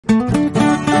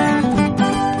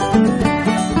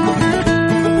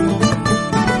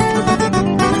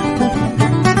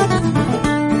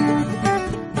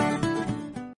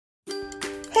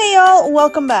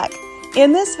welcome back.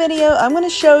 In this video, I'm going to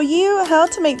show you how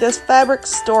to make this fabric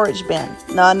storage bin.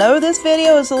 Now, I know this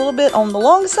video is a little bit on the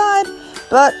long side,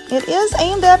 but it is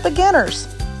aimed at beginners.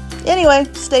 Anyway,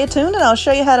 stay tuned and I'll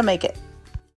show you how to make it.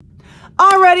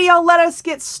 Alrighty, y'all, let us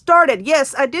get started.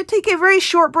 Yes, I did take a very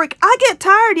short break. I get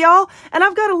tired, y'all, and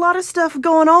I've got a lot of stuff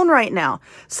going on right now.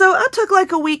 So I took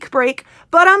like a week break,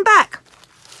 but I'm back.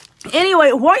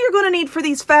 Anyway, what you're going to need for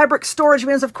these fabric storage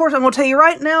bins, of course, I'm going to tell you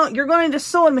right now, you're going to need a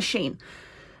sewing machine.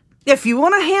 If you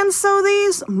want to hand sew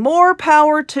these, more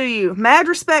power to you. Mad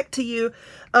respect to you.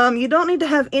 You don't need to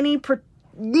have any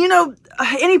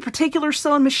particular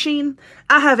sewing machine.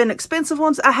 I have inexpensive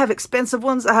ones. I have expensive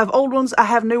ones. I have old ones. I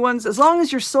have new ones. As long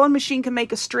as your sewing machine can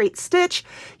make a straight stitch,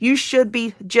 you should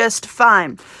be just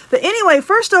fine. But anyway,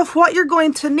 first off, what you're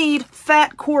going to need,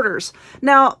 fat quarters.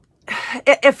 Now,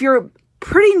 if you're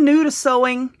pretty new to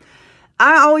sewing,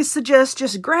 I always suggest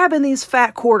just grabbing these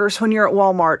fat quarters when you're at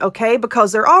Walmart, okay?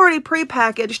 Because they're already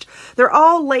pre-packaged. They're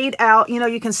all laid out. You know,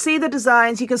 you can see the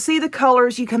designs. You can see the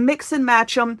colors. You can mix and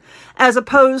match them as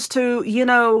opposed to, you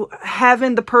know,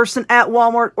 having the person at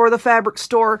Walmart or the fabric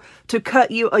store to cut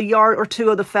you a yard or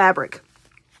two of the fabric.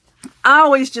 I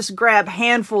always just grab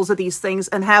handfuls of these things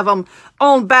and have them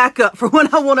on backup for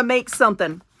when I want to make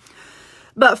something.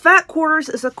 But fat quarters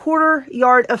is a 1/4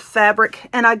 yard of fabric,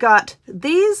 and I got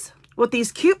these with these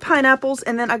cute pineapples,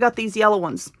 and then I got these yellow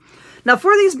ones. Now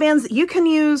for these bins, you can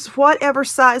use whatever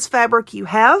size fabric you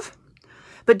have,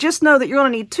 but just know that you're going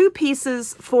to need 2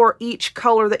 pieces for each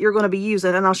color that you're going to be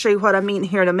using, and I'll show you what I mean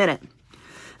here in a minute.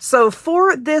 So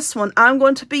for this one, I'm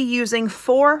going to be using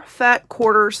 4 fat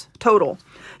quarters total.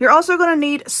 You're also going to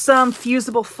need some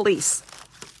fusible fleece.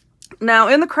 Now,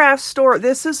 in the craft store,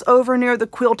 this is over near the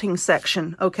quilting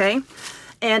section, okay?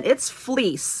 And it's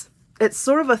fleece. It's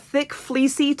sort of a thick,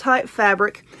 fleecy type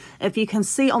fabric. If you can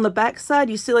see on the back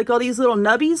side, you see like all these little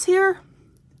nubbies here?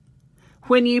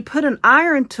 When you put an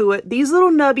iron to it, these little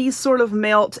nubbies sort of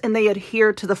melt and they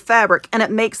adhere to the fabric, and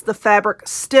it makes the fabric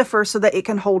stiffer so that it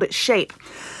can hold its shape.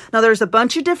 Now, there's a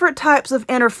bunch of different types of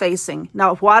interfacing.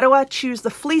 Now, why do I choose the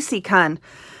fleecy kind?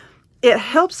 It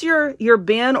helps your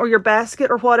bin or your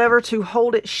basket or whatever to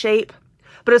hold its shape,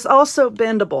 but it's also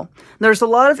bendable. There's a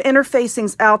lot of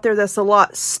interfacings out there that's a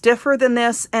lot stiffer than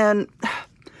this, and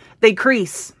they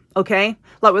crease, okay?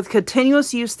 Like with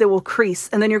continuous use, they will crease,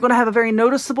 and then you're going to have a very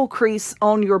noticeable crease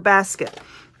on your basket.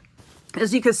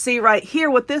 As you can see right here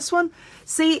with this one,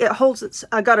 see, it holds its,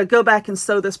 I got to go back and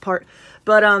sew this part,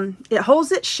 but it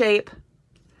holds its shape,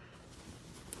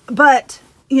 but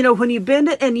you know, when you bend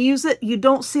it and use it, you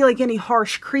don't see like any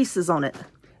harsh creases on it.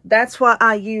 That's why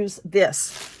I use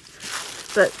this.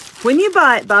 But when you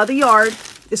buy it by the yard,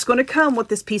 it's going to come with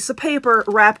this piece of paper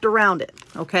wrapped around it,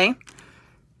 okay?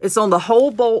 It's on the whole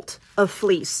bolt of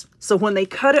fleece. So when they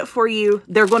cut it for you,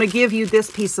 they're going to give you this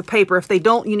piece of paper. If they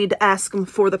don't, you need to ask them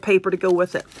for the paper to go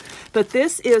with it. But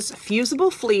this is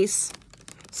fusible fleece,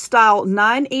 style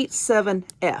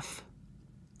 987F.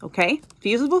 Okay,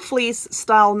 fusible fleece,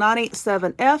 style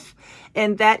 987F,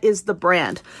 and that is the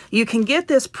brand. You can get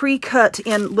this pre-cut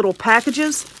in little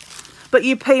packages, but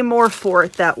you pay more for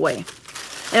it that way.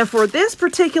 And for this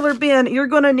particular bin, you're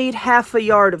going to need 1/2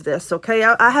 yard of this, okay?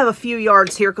 I have a few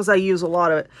yards here because I use a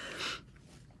lot of it.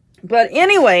 But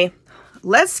anyway,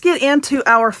 let's get into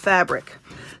our fabric.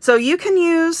 So you can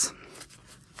use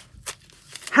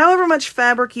however much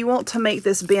fabric you want to make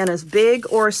this bin, as big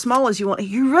or as small as you want.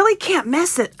 You really can't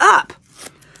mess it up.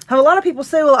 Have a lot of people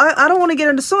say, well, I don't want to get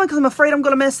into sewing because I'm afraid I'm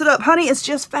going to mess it up. Honey, it's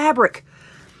just fabric.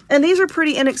 And these are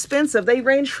pretty inexpensive. They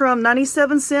range from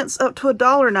 97 cents up to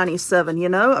 $1.97, you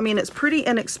know? I mean, it's pretty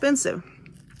inexpensive.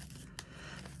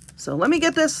 So let me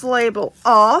get this label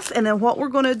off, and then what we're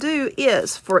going to do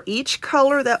is, for each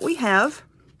color that we have,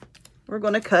 we're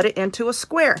going to cut it into a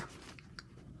square.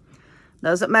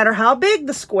 Doesn't matter how big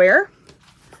the square,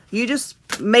 you just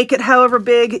make it however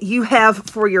big you have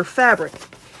for your fabric.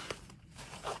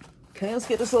 Okay, let's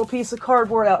get this little piece of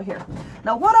cardboard out here.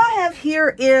 Now what I have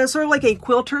here is sort of like a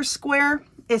quilter square.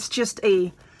 It's just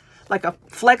like a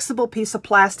flexible piece of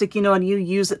plastic, you know, and you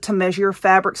use it to measure your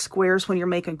fabric squares when you're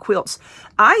making quilts.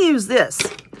 I use this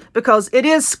because it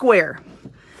is square.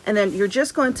 And then you're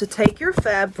just going to take your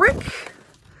fabric.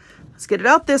 Let's get it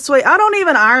out this way. I don't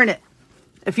even iron it.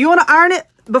 If you want to iron it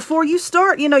before you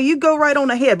start, you know, you go right on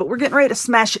ahead, but we're getting ready to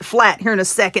smash it flat here in a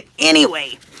second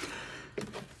anyway.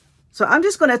 So I'm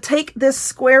just going to take this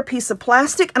square piece of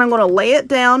plastic and I'm going to lay it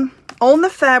down on the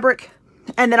fabric,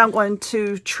 and then I'm going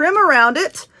to trim around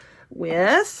it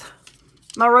with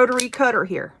my rotary cutter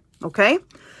here, okay?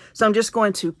 So I'm just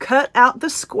going to cut out the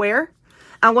square.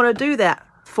 I'm going to do that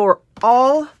for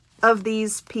all of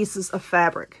these pieces of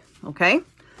fabric, okay?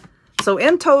 So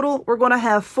in total, we're going to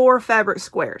have 4 fabric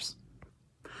squares.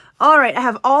 All right, I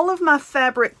have all of my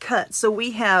fabric cut. So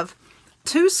we have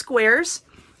 2 squares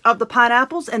of the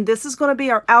pineapples, and this is going to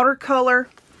be our outer color.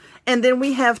 And then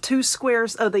we have 2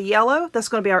 squares of the yellow. That's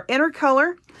going to be our inner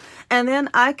color. And then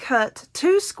I cut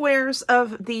 2 squares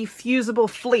of the fusible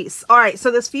fleece. All right,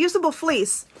 so this fusible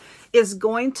fleece is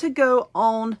going to go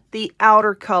on the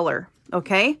outer color,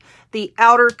 okay? The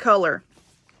outer color.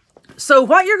 So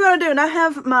what you're going to do, and I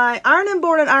have my ironing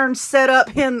board and iron set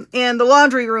up in the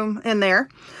laundry room in there,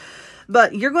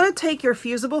 but you're going to take your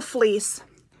fusible fleece.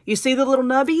 You see the little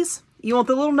nubbies? You want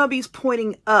the little nubbies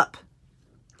pointing up.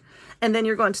 And then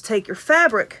you're going to take your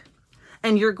fabric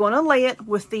and you're going to lay it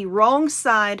with the wrong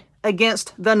side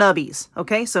against the nubbies.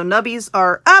 Okay, so nubbies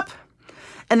are up,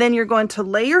 and then you're going to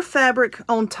lay your fabric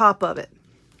on top of it,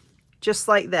 just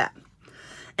like that.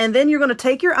 And then you're going to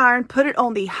take your iron, put it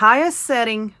on the highest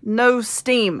setting, no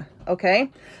steam,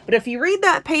 okay? But if you read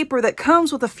that paper that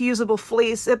comes with a fusible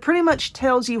fleece, it pretty much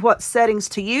tells you what settings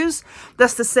to use.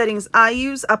 That's the settings I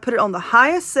use. I put it on the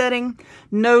highest setting,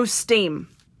 no steam.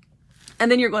 And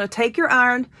then you're going to take your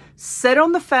iron, set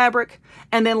on the fabric,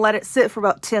 and then let it sit for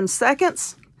about 10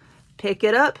 seconds. Pick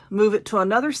it up, move it to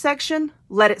another section,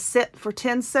 let it sit for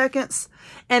 10 seconds,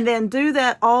 and then do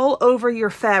that all over your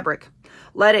fabric.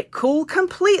 Let it cool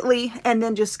completely, and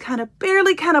then just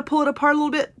barely pull it apart a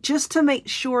little bit, just to make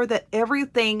sure that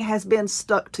everything has been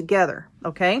stuck together,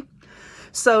 okay?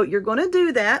 So you're going to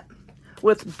do that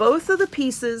with both of the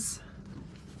pieces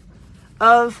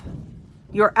of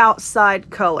your outside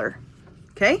color,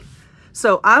 okay?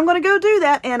 So I'm going to go do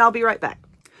that, and I'll be right back.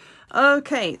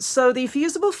 Okay, so the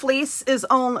fusible fleece is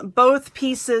on both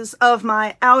pieces of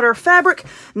my outer fabric.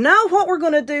 Now what we're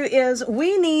going to do is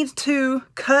we need to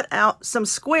cut out some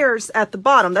squares at the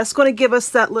bottom. That's going to give us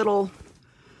that little,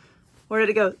 where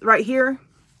did it go? Right here.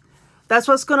 That's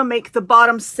what's going to make the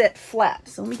bottom sit flat.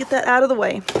 So let me get that out of the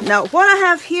way. Now what I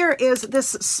have here is this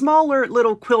smaller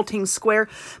little quilting square,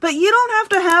 but you don't have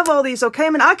to have all these, okay? I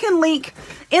mean, I can link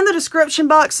in the description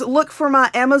box, look for my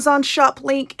Amazon shop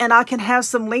link, and I can have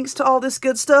some links to all this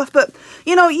good stuff, but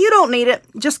you know, you don't need it.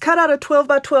 Just cut out a 12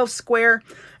 by 12 square,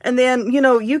 and then, you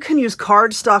know, you can use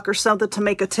cardstock or something to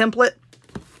make a template.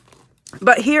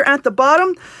 But here at the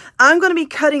bottom, I'm going to be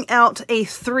cutting out a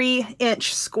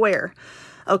 3-inch square.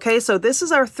 Okay, so this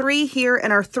is our 3 here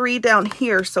and our 3 down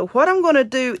here. So what I'm going to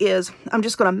do is I'm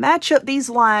just going to match up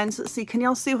these lines. Let's see, can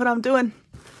y'all see what I'm doing?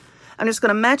 I'm just going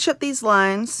to match up these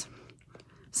lines.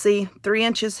 See, 3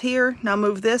 inches here. Now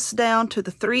move this down to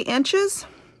the 3 inches.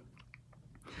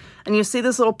 And you see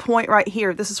this little point right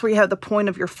here. This is where you have the point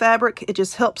of your fabric. It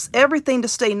just helps everything to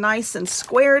stay nice and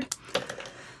squared.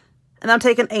 And I'm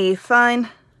taking a fine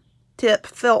tip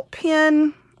felt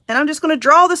pen, and I'm just going to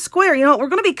draw the square. You know, we're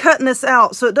going to be cutting this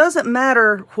out, so it doesn't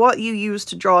matter what you use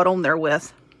to draw it on there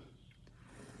with.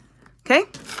 Okay,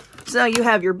 so you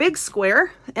have your big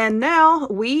square, and now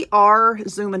we are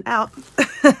zooming out.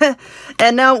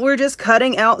 And now we're just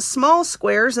cutting out small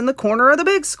squares in the corner of the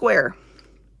big square.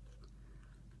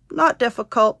 Not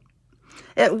difficult.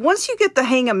 Once you get the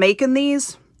hang of making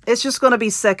these, it's just going to be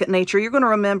second nature. You're going to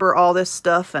remember all this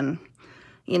stuff, and,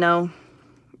 you know,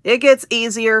 it gets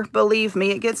easier. Believe me,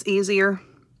 it gets easier.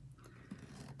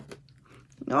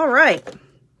 All right.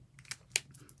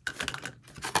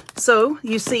 So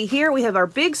you see here we have our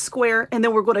big square, and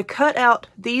then we're going to cut out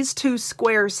these 2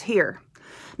 squares here.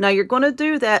 Now you're going to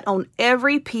do that on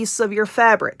every piece of your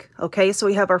fabric. Okay, so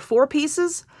we have our 4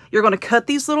 pieces. You're going to cut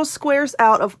these little squares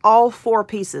out of all 4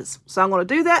 pieces. So I'm going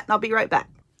to do that, and I'll be right back.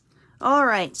 All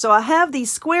right, so I have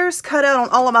these squares cut out on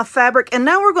all of my fabric, and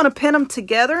now we're going to pin them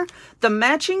together. The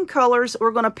matching colors,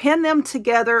 we're going to pin them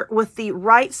together with the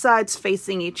right sides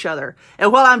facing each other.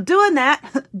 And while I'm doing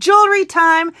that, jewelry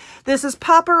time. This is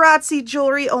paparazzi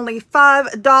jewelry, only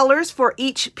 $5 for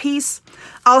each piece.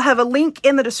 I'll have a link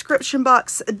in the description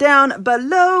box down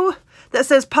below that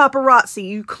says paparazzi.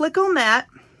 You click on that,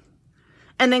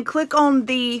 and then click on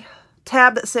the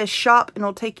tab that says shop, and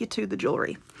it'll take you to the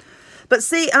jewelry. But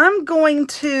see, I'm going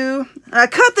to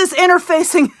cut this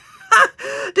interfacing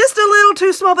just a little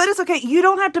too small, but it's okay. You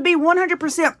don't have to be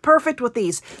 100% perfect with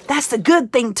these. That's the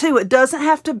good thing too. It doesn't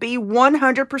have to be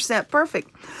 100% perfect.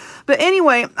 But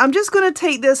anyway, I'm just going to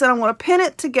take this and I'm going to pin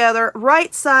it together,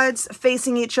 right sides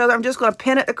facing each other. I'm just going to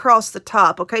pin it across the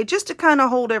top, okay? Just to kind of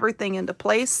hold everything into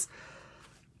place.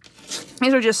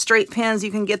 These are just straight pins.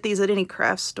 You can get these at any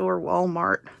craft store,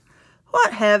 Walmart,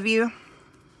 what have you.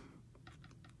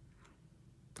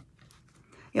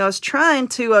 You know, I was trying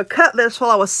to cut this while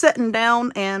I was sitting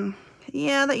down, and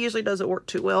yeah, that usually doesn't work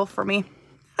too well for me.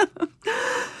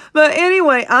 But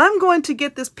anyway, I'm going to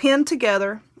get this pinned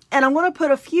together, and I'm going to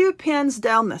put a few pins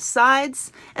down the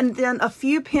sides and then a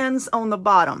few pins on the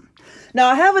bottom. Now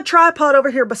I have a tripod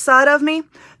over here beside of me,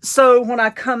 so when I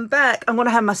come back, I'm going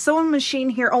to have my sewing machine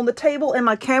here on the table and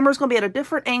my camera's going to be at a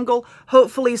different angle,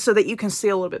 hopefully so that you can see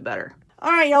a little bit better.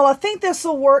 All right, y'all, I think this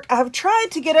will work. I've tried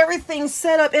to get everything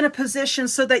set up in a position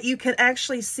so that you can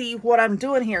actually see what I'm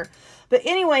doing here. But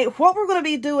anyway, what we're going to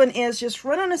be doing is just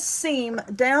running a seam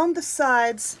down the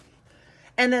sides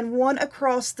and then one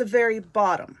across the very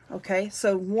bottom, okay?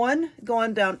 So one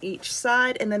going down each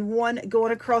side and then one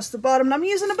going across the bottom. And I'm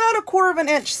using about 1/4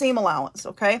 inch seam allowance,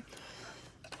 okay?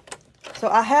 So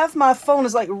I have my phone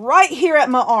is like right here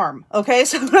at my arm, okay?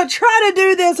 So I'm going to try to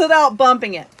do this without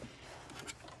bumping it.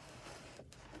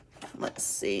 Let's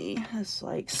see, it's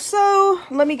like so.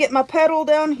 Let me get my pedal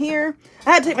down here.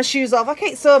 I had to take my shoes off. I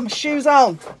can't sew my shoes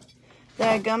on.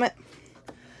 Dadgummit.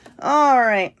 All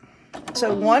right,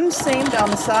 so one seam down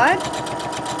the side.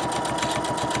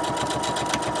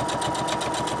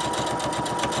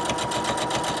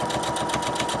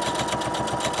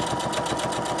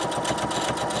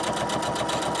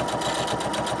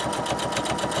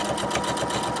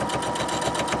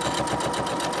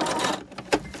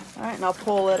 And I'll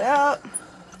pull it out,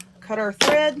 cut our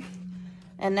thread,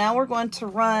 and now we're going to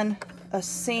run a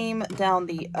seam down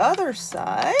the other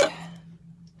side.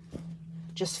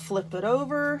 Just flip it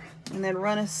over and then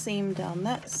run a seam down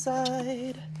that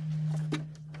side.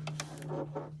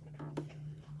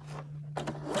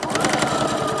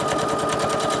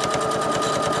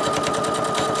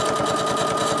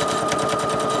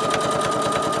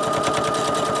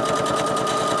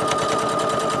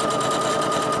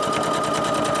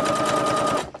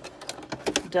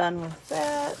 Done with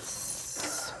that,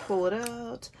 pull it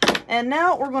out, and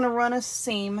now we're going to run a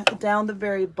seam down the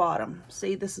very bottom.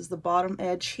 See, this is the bottom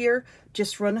edge here.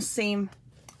 Just run a seam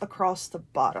across the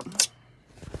bottom,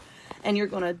 and you're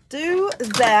going to do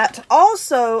that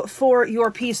also for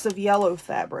your piece of yellow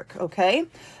fabric, okay?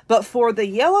 But for the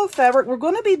yellow fabric, we're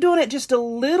going to be doing it just a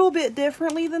little bit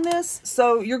differently than this,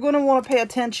 so you're going to want to pay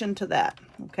attention to that,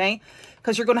 okay?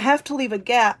 Because you're going to have to leave a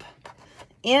gap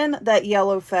in that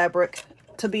yellow fabric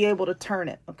to be able to turn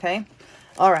it, okay?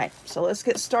 All right, so let's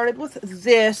get started with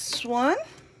this one.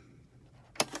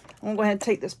 I'm gonna go ahead and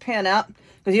take this pin out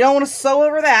because you don't want to sew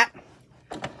over that.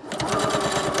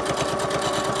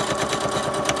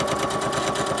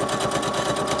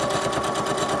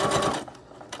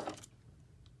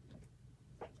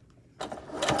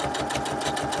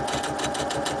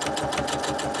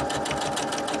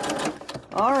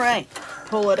 All right,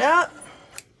 pull it out.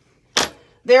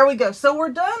 There we go. So we're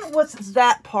done with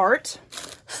that part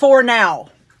for now.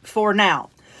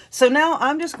 So now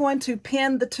I'm just going to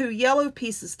pin the two yellow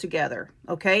pieces together,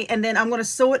 okay? And then I'm going to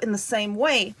sew it in the same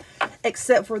way,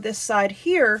 except for this side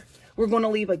here, we're going to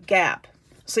leave a gap.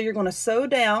 So you're going to sew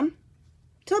down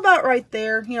to about right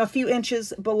there, you know, a few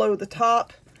inches below the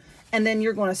top, and then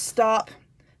you're going to stop,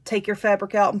 take your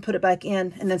fabric out and put it back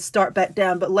in, and then start back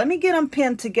down. But let me get them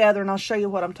pinned together and I'll show you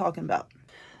what I'm talking about.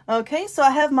 Okay, so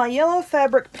I have my yellow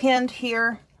fabric pinned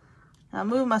here. I'll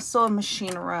move my sewing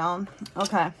machine around.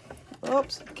 Okay.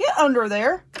 Oops. Get under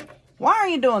there. Why are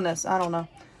you doing this? I don't know.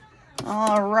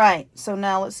 All right. So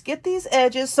now let's get these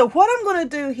edges. So what I'm going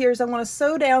to do here is I'm going to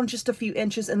sew down just a few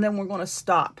inches and then we're going to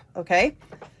stop. Okay.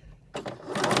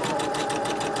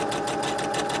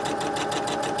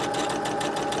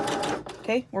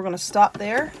 Okay. We're going to stop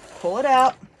there. Pull it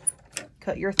out.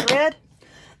 Cut your thread.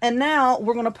 And now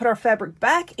we're going to put our fabric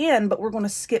back in, but we're going to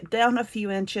skip down a few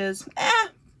inches.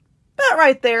 About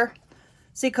right there.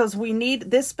 See, because we need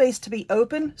this space to be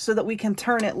open so that we can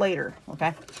turn it later.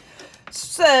 Okay.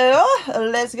 So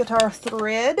let's get our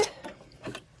thread.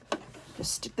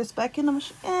 Just stick this back in the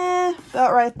machine.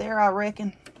 About right there, I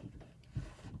reckon.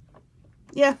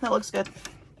 Yeah, that looks good.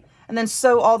 And then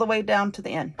sew all the way down to the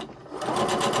end.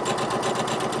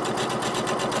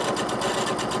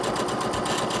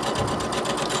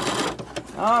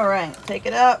 All right, take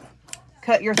it up,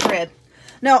 cut your thread.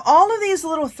 Now, all of these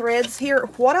little threads here,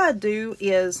 what I do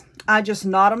is I just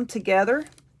knot them together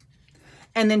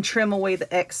and then trim away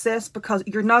the excess because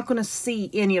you're not going to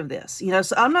see any of this, you know.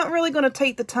 So I'm not really going to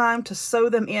take the time to sew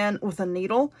them in with a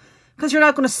needle because you're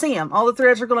not going to see them. All the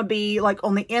threads are going to be like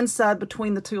on the inside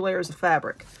between the two layers of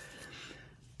fabric.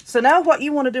 So now what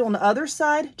you want to do on the other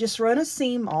side, just run a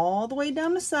seam all the way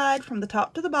down the side from the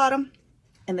top to the bottom.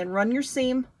 And then run your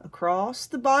seam across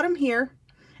the bottom here,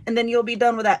 and then you'll be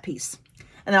done with that piece.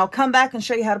 And then I'll come back and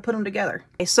show you how to put them together.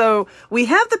 Okay, so we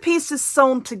have the pieces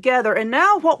sewn together, and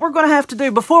now what we're going to have to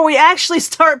do before we actually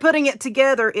start putting it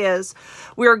together is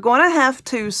we're going to have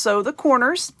to sew the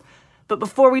corners, But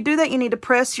before we do that, you need to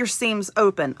press your seams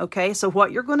open, okay? So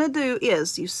what you're going to do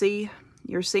is, you see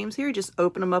your seams here, just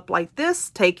open them up like this.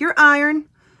 Take your iron,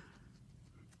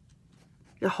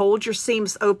 you hold your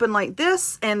seams open like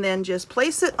this, and then just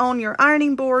place it on your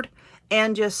ironing board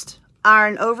and just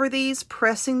iron over these,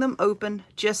 pressing them open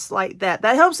just like that.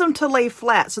 That helps them to lay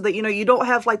flat so that, you know, you don't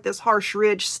have like this harsh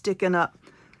ridge sticking up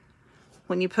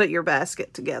when you put your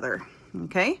basket together,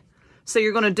 okay? So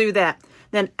you're going to do that.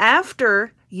 Then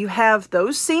after you have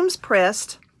those seams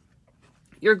pressed,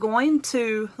 you're going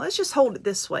to, let's just hold it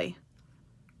this way.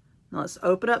 Now let's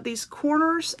open up these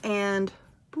corners and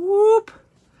boop,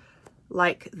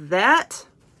 like that.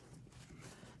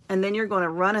 And then you're going to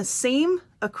run a seam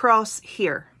across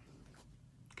here.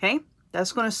 Okay,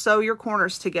 that's going to sew your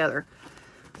corners together.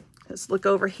 Let's look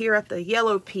over here at the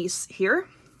yellow piece here.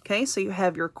 Okay, so you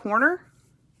have your corner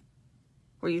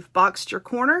where you've boxed your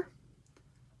corner.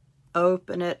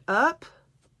 Open it up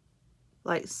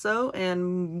like so,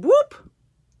 and whoop,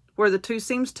 where the two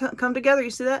seams come together. You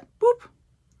see that? Whoop.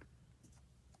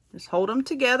 Just hold them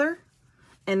together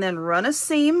and then run a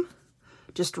seam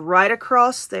just right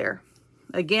across there.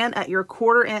 Again, at your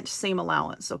 1/4 inch seam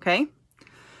allowance, okay?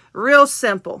 Real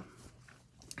simple.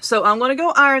 So I'm going to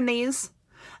go iron these.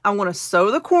 I'm going to sew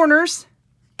the corners,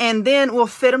 and then we'll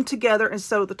fit them together and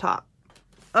sew the top.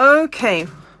 Okay,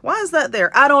 why is that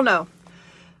there? I don't know.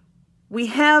 We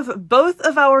have both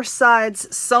of our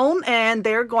sides sewn, and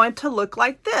they're going to look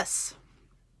like this.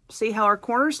 See how our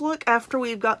corners look after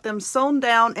we've got them sewn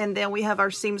down, and then we have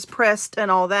our seams pressed and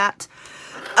all that.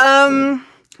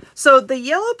 So the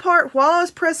yellow part, while I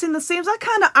was pressing the seams, I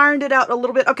kind of ironed it out a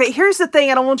little bit. Okay, here's the thing,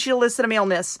 and I want you to listen to me on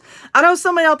this. I know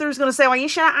somebody out there is going to say, well, you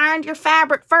should have ironed your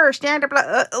fabric first.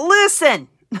 Listen,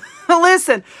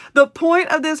 listen. The point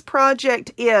of this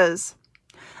project is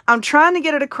I'm trying to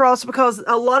get it across because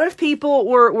a lot of people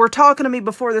were talking to me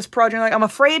before this project, like, I'm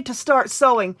afraid to start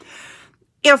sewing.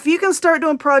 If you can start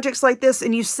doing projects like this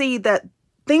and you see that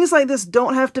things like this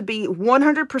don't have to be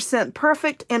 100%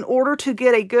 perfect in order to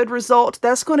get a good result,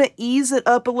 that's going to ease it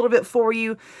up a little bit for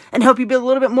you and help you be a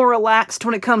little bit more relaxed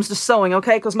when it comes to sewing,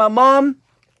 okay? Because my mom,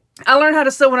 I learned how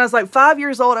to sew when I was like 5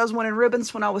 years old. I was winning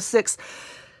ribbons when I was 6.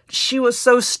 She was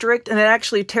so strict, and it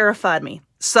actually terrified me.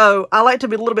 So I like to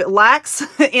be a little bit lax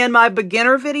in my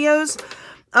beginner videos.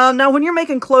 Now, when you're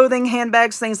making clothing,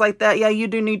 handbags, things like that, yeah, you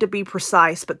do need to be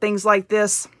precise. But things like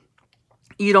this,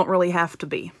 you don't really have to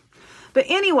be. But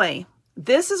anyway,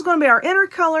 this is going to be our inner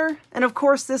color, and of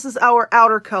course, this is our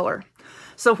outer color.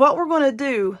 So what we're going to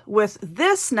do with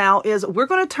this now is we're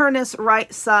going to turn this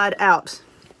right side out.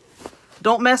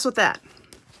 Don't mess with that.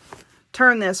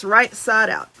 Turn this right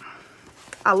side out.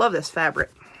 I love this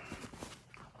fabric.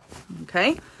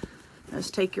 Okay,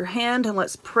 let's take your hand and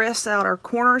let's press out our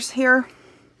corners here.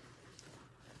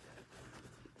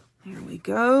 Here we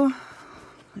go.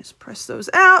 Let's press those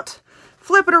out.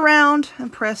 Flip it around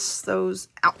and press those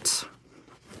out.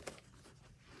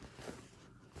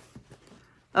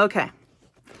 Okay.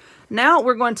 Now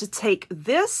we're going to take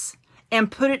this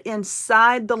and put it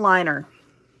inside the liner.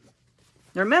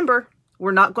 Now remember,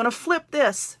 we're not going to flip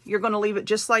this. You're going to leave it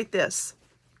just like this.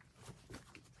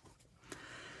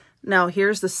 Now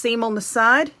here's the seam on the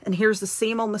side, and here's the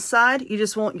seam on the side. You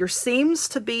just want your seams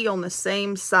to be on the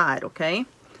same side, okay?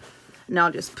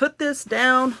 Now just put this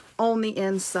down on the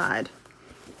inside.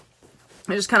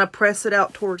 And just kind of press it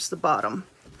out towards the bottom.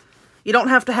 You don't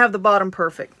have to have the bottom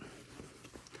perfect.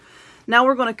 Now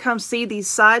we're going to come see these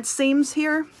side seams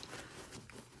here.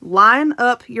 Line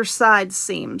up your side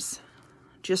seams,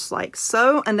 just like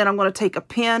so. And then I'm going to take a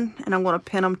pin, and I'm going to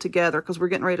pin them together because we're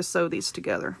getting ready to sew these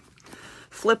together.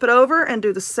 Flip it over and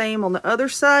do the same on the other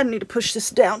side. I need to push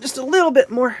this down just a little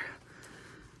bit more.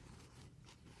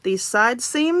 These side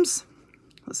seams,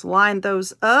 let's line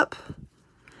those up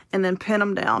and then pin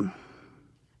them down.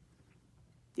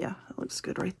 Yeah, that looks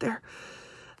good right there.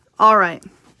 All right,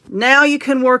 now you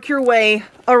can work your way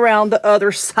around the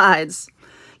other sides.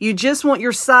 You just want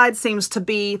your side seams to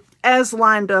be as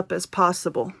lined up as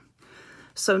possible.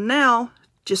 So now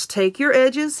just take your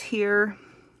edges here,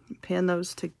 pin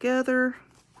those together.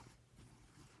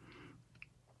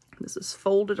 This is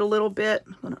folded a little bit.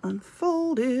 I'm going to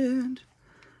unfold it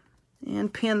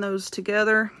and pin those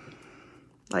together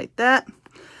like that.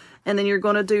 And then you're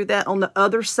going to do that on the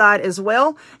other side as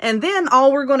well. And then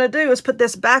all we're going to do is put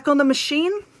this back on the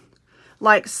machine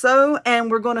like so,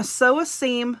 and we're going to sew a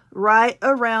seam right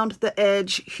around the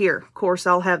edge here. Of course,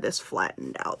 I'll have this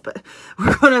flattened out, but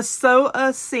we're going to sew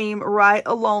a seam right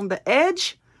along the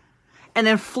edge and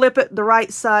then flip it the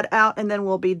right side out, and then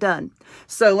we'll be done.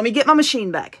 So let me get my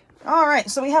machine back. All right,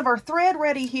 so we have our thread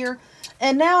ready here.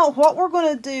 And now what we're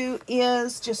going to do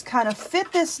is just kind of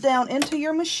fit this down into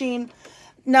your machine.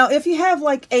 Now, if you have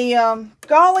like a,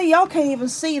 golly, y'all can't even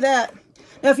see that.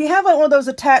 Now, if you have like one of those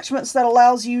attachments that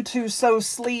allows you to sew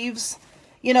sleeves,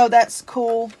 you know, that's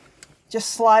cool.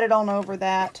 Just slide it on over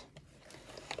that.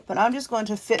 But I'm just going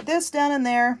to fit this down in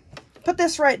there. Put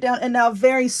this right down. And now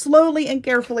very slowly and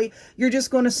carefully, you're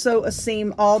just going to sew a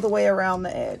seam all the way around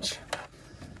the edge.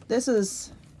 This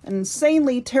is an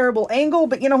insanely terrible angle,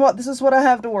 but you know what? This is what I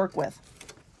have to work with.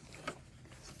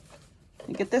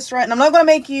 You get this right. And I'm not going to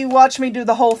make you watch me do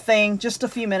the whole thing. Just a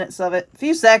few minutes of it. A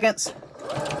few seconds.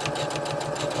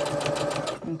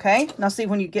 Okay. Now see,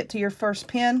 when you get to your first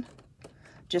pin,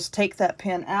 just take that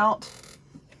pin out.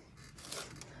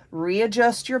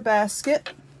 Readjust your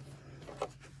basket.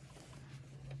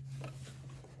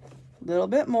 A little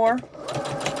bit more.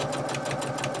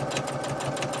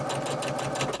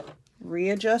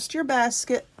 Readjust your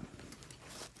basket.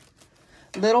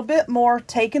 A little bit more,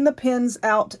 taking the pins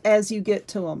out as you get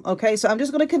to them. Okay, so I'm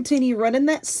just going to continue running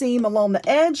that seam along the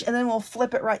edge, and then we'll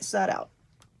flip it right side out.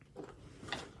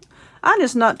 I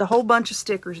just knocked a whole bunch of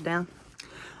stickers down.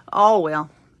 Oh, well.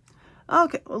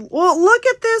 Okay, well, look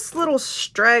at this little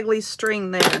straggly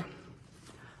string there.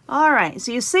 All right,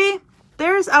 so you see,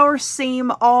 there's our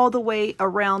seam all the way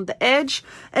around the edge.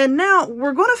 And now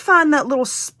we're going to find that little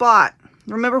spot.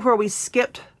 Remember where we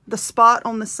skipped the spot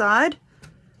on the side?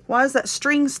 Why is that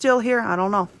string still here? I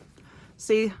don't know.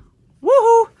 See?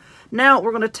 Woohoo! Now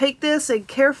we're going to take this and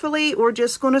carefully, we're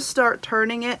just going to start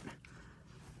turning it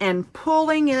and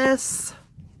pulling this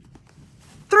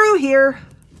through here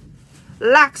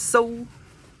like so.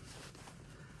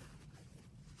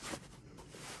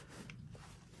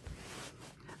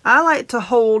 I like to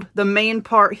hold the main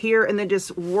part here and then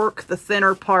just work the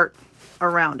thinner part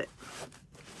around it.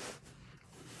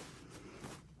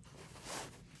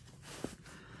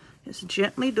 Just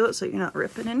gently do it so you're not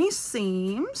ripping any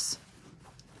seams.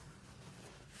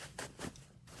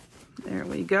 There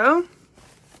we go.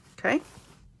 Okay.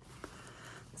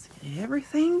 Let's get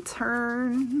everything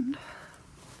turned.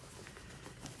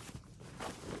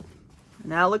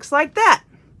 Now it looks like that.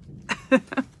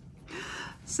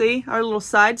 See our little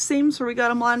side seams where we got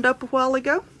them lined up a while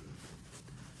ago?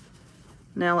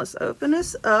 Now let's open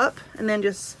this up and then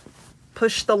just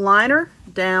push the liner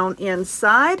down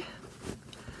inside.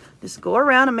 Just go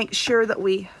around and make sure that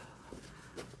we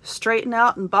straighten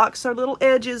out and box our little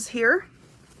edges here.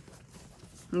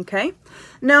 Okay.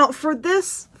 Now for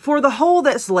the hole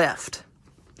that's left,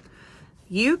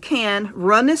 you can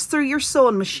run this through your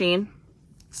sewing machine.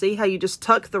 See how you just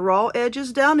tuck the raw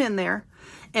edges down in there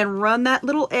and run that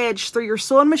little edge through your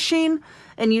sewing machine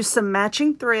and use some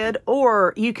matching thread,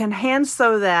 or you can hand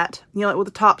sew that, you know, with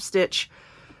a top stitch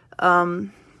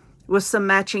with some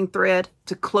matching thread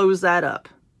to close that up.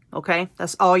 Okay,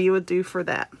 that's all you would do for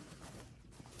that.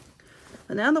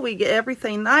 And now that we get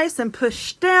everything nice and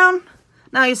pushed down,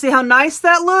 now you see how nice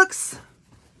that looks?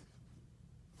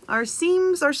 Our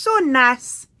seams are so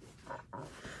nice.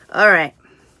 All right,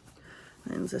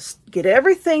 and just get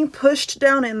everything pushed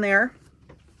down in there.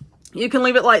 You can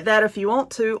leave it like that if you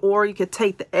want to, or you could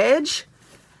take the edge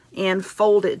and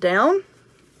fold it down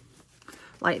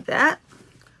like that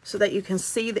so that you can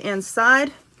see the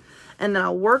inside. And then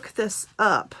I'll work this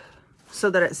up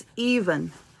so that it's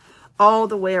even all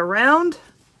the way around.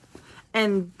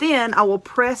 And then I will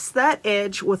press that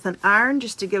edge with an iron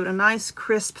just to give it a nice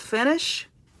crisp finish.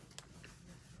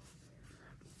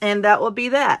 And that will be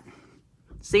that.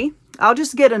 See, I'll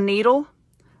just get a needle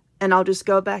and I'll just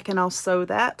go back and I'll sew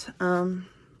that.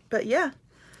 But yeah,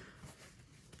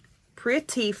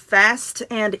 pretty fast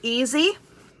and easy.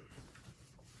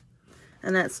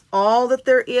 And that's all that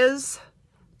there is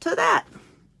to that.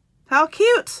 How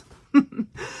cute.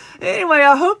 Anyway,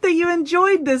 I hope that you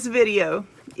enjoyed this video.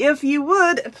 If you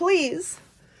would, please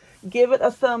give it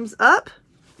a thumbs up.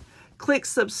 Click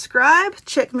subscribe.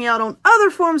 Check me out on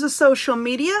other forms of social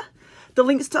media. The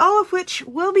links to all of which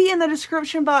will be in the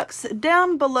description box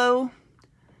down below.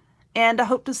 And I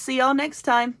hope to see y'all next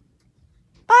time.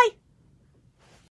 Bye.